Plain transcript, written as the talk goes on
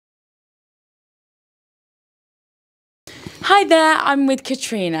Hi there, I'm with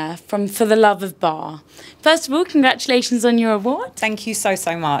Katrina from For the Love of Bar. First of all, congratulations on your award. Thank you so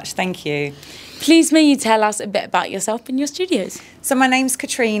much. Thank you. Please may you tell us a bit about yourself and your studios. So my name's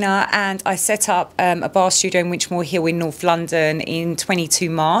Katrina and I set up a bar studio in Winchmore Hill in North London in 22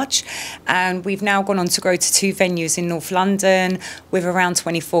 March, and we've now gone on to grow to 2 venues in North London with around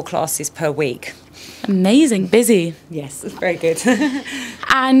 24 classes per week. Amazing, busy. Yes, it's very good.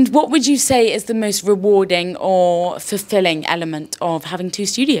 And what would you say is the most rewarding or fulfilling element of having 2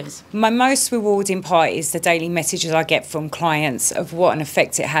 studios? My most rewarding part is the daily messages I get from clients of what an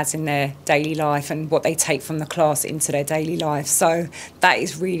effect it has in their daily life and what they take from the class into their daily life. So that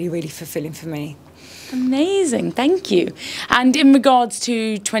is really, really fulfilling for me. Amazing, thank you. And in regards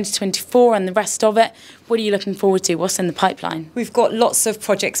to 2024 and the rest of it, what are you looking forward to? What's in the pipeline? We've got lots of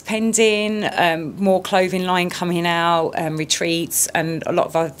projects pending, more clothing line coming out, retreats, and a lot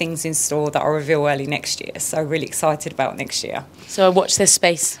of other things in store that I'll reveal early next year. So really excited about next year. So watch this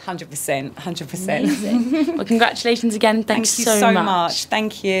space. 100%, 100%. Amazing. Well, congratulations again. Thanks Thank you so much.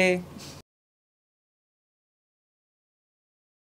 Thank you.